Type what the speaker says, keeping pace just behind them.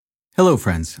Hello,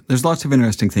 friends. There's lots of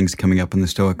interesting things coming up in the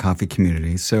Stoic Coffee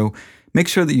community, so make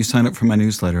sure that you sign up for my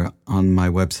newsletter on my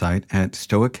website at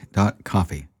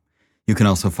stoic.coffee. You can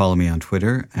also follow me on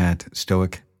Twitter at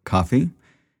stoiccoffee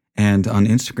and on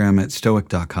Instagram at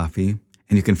stoic.coffee,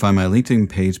 and you can find my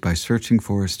LinkedIn page by searching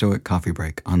for Stoic Coffee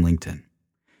Break on LinkedIn.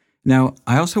 Now,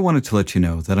 I also wanted to let you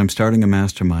know that I'm starting a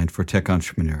mastermind for tech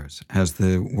entrepreneurs as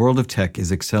the world of tech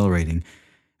is accelerating,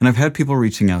 and I've had people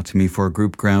reaching out to me for a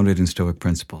group grounded in Stoic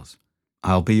principles.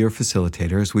 I'll be your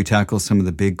facilitator as we tackle some of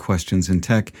the big questions in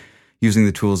tech using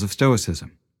the tools of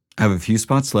Stoicism. I have a few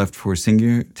spots left for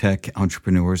senior tech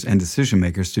entrepreneurs and decision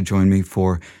makers to join me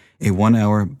for a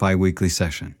 1-hour bi-weekly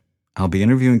session. I'll be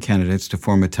interviewing candidates to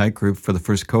form a tight group for the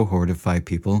first cohort of 5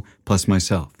 people, plus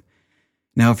myself.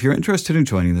 Now, if you're interested in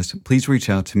joining this, please reach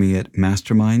out to me at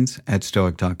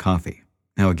masterminds@stoic.coffee.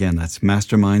 Now, again, that's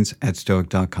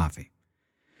masterminds@stoic.coffee.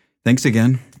 Thanks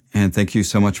again, and thank you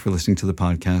so much for listening to the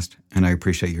podcast, and I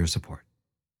appreciate your support.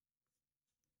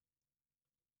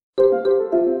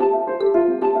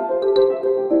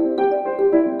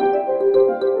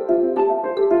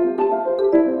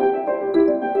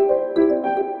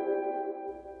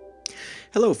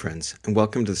 Hello, friends, and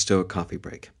welcome to the Stoic Coffee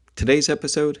Break. Today's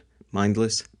episode,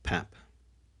 Mindless Pap.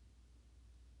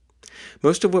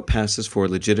 Most of what passes for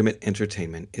legitimate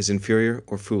entertainment is inferior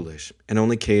or foolish and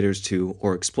only caters to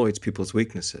or exploits people's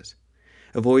weaknesses.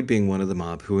 Avoid being one of the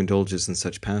mob who indulges in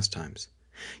such pastimes.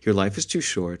 Your life is too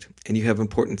short and you have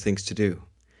important things to do.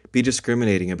 Be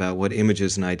discriminating about what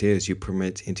images and ideas you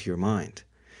permit into your mind.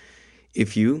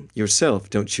 If you, yourself,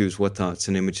 don't choose what thoughts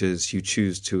and images you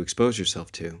choose to expose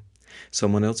yourself to,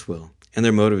 someone else will, and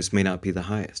their motives may not be the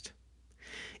highest.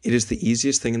 It is the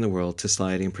easiest thing in the world to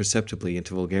slide imperceptibly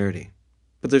into vulgarity.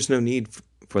 But there's no need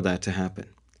for that to happen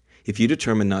if you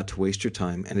determine not to waste your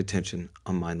time and attention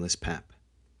on mindless pap.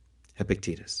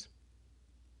 Epictetus.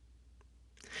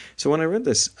 So when I read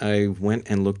this, I went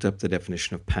and looked up the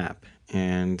definition of pap.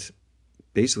 And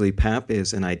basically, pap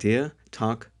is an idea,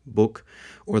 talk, book,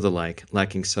 or the like,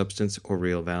 lacking substance or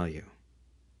real value.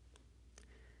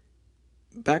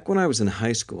 Back when I was in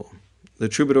high school, the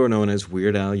troubadour known as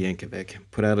Weird Al Yankovic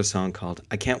put out a song called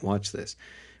I Can't Watch This,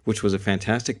 which was a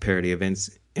fantastic parody of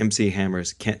MC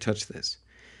Hammer's Can't Touch This.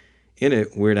 In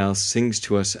it, Weird Al sings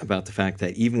to us about the fact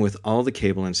that even with all the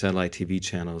cable and satellite TV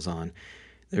channels on,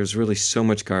 there's really so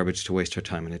much garbage to waste our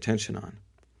time and attention on.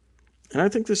 And I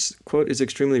think this quote is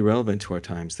extremely relevant to our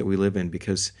times that we live in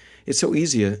because it's so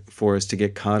easy for us to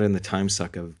get caught in the time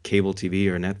suck of cable TV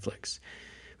or Netflix.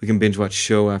 We can binge watch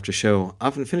show after show,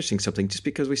 often finishing something just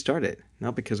because we started,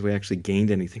 not because we actually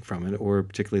gained anything from it or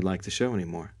particularly like the show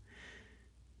anymore.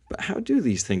 But how do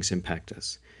these things impact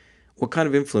us? What kind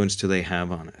of influence do they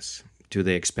have on us? Do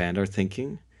they expand our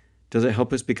thinking? Does it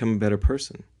help us become a better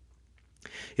person?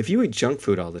 If you eat junk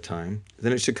food all the time,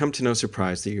 then it should come to no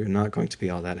surprise that you're not going to be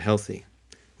all that healthy.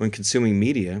 When consuming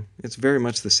media, it's very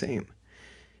much the same.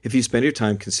 If you spend your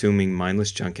time consuming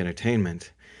mindless junk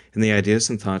entertainment, and the ideas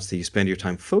and thoughts that you spend your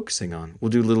time focusing on will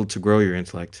do little to grow your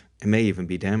intellect and may even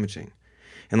be damaging.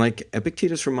 And like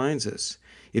Epictetus reminds us,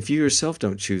 if you yourself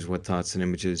don't choose what thoughts and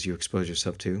images you expose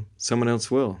yourself to, someone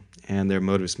else will, and their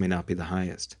motives may not be the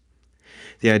highest.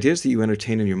 The ideas that you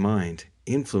entertain in your mind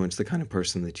influence the kind of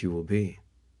person that you will be.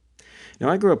 Now,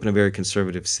 I grew up in a very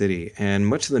conservative city, and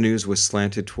much of the news was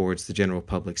slanted towards the general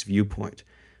public's viewpoint,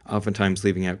 oftentimes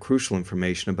leaving out crucial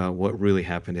information about what really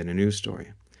happened in a news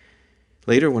story.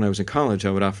 Later, when I was in college,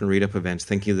 I would often read up events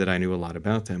thinking that I knew a lot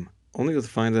about them, only to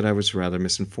find that I was rather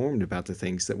misinformed about the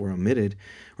things that were omitted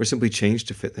or simply changed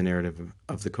to fit the narrative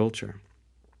of the culture.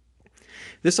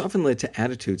 This often led to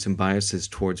attitudes and biases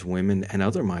towards women and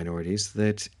other minorities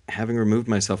that, having removed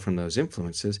myself from those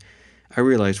influences, I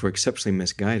realized were exceptionally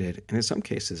misguided and in some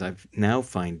cases I've now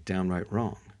find downright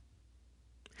wrong.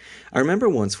 I remember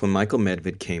once when Michael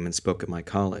Medved came and spoke at my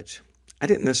college. I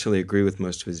didn't necessarily agree with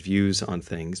most of his views on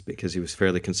things because he was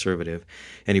fairly conservative,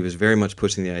 and he was very much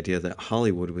pushing the idea that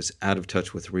Hollywood was out of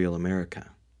touch with real America.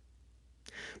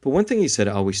 But one thing he said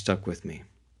always stuck with me.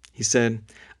 He said,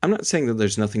 I'm not saying that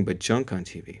there's nothing but junk on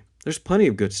TV. There's plenty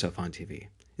of good stuff on TV.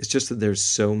 It's just that there's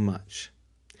so much.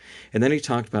 And then he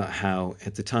talked about how,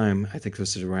 at the time, I think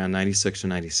this was around 96 or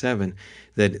 97,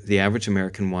 that the average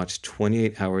American watched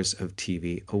 28 hours of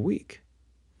TV a week.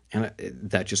 And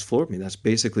that just floored me. That's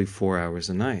basically 4 hours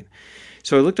a night.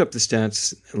 So I looked up the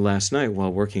stats last night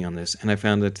while working on this, and I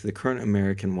found that the current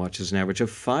American watches an average of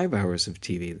 5 hours of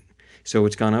TV. So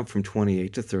it's gone up from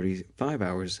 28 to 35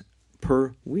 hours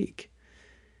per week.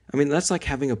 I mean, that's like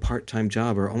having a part-time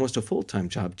job or almost a full-time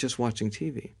job just watching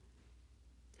TV.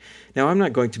 Now, I'm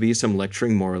not going to be some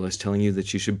lecturing moralist telling you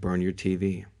that you should burn your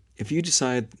TV. If you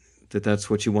decide that that's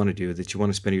what you want to do, that you want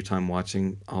to spend your time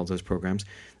watching all those programs,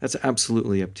 that's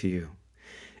absolutely up to you.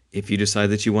 If you decide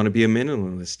that you want to be a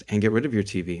minimalist and get rid of your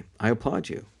TV, I applaud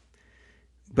you.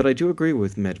 But I do agree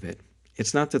with Medved.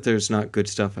 It's not that there's not good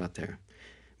stuff out there,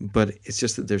 but it's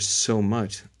just that there's so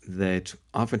much that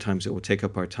oftentimes it will take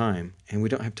up our time and we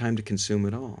don't have time to consume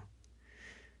it all.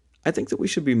 I think that we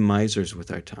should be misers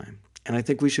with our time, and I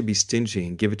think we should be stingy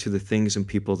and give it to the things and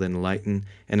people that enlighten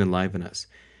and enliven us.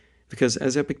 Because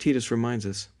as Epictetus reminds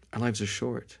us, our lives are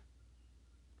short.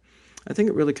 I think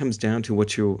it really comes down to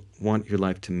what you want your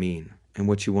life to mean and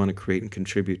what you want to create and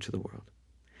contribute to the world.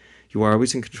 You are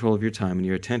always in control of your time and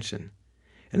your attention,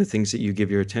 and the things that you give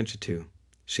your attention to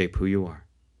shape who you are.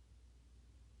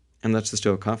 And that's the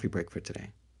Stoic Coffee Break for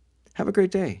today. Have a great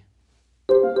day.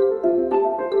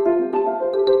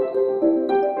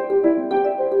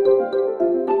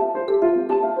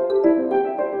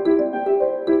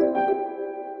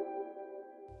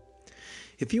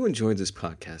 If you enjoyed this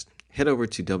podcast, head over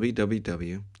to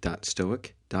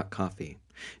www.stoic.coffee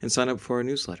and sign up for our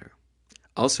newsletter.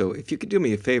 Also, if you could do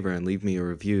me a favor and leave me a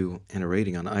review and a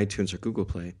rating on iTunes or Google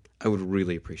Play, I would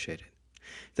really appreciate it.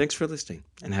 Thanks for listening,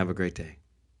 and have a great day.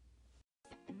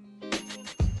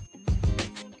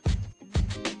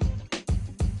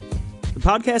 The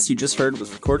podcast you just heard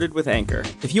was recorded with Anchor.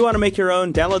 If you want to make your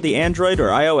own, download the Android or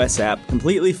iOS app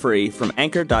completely free from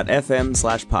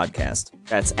anchor.fm/podcast.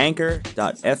 That's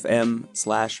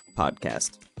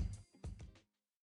anchor.fm/podcast.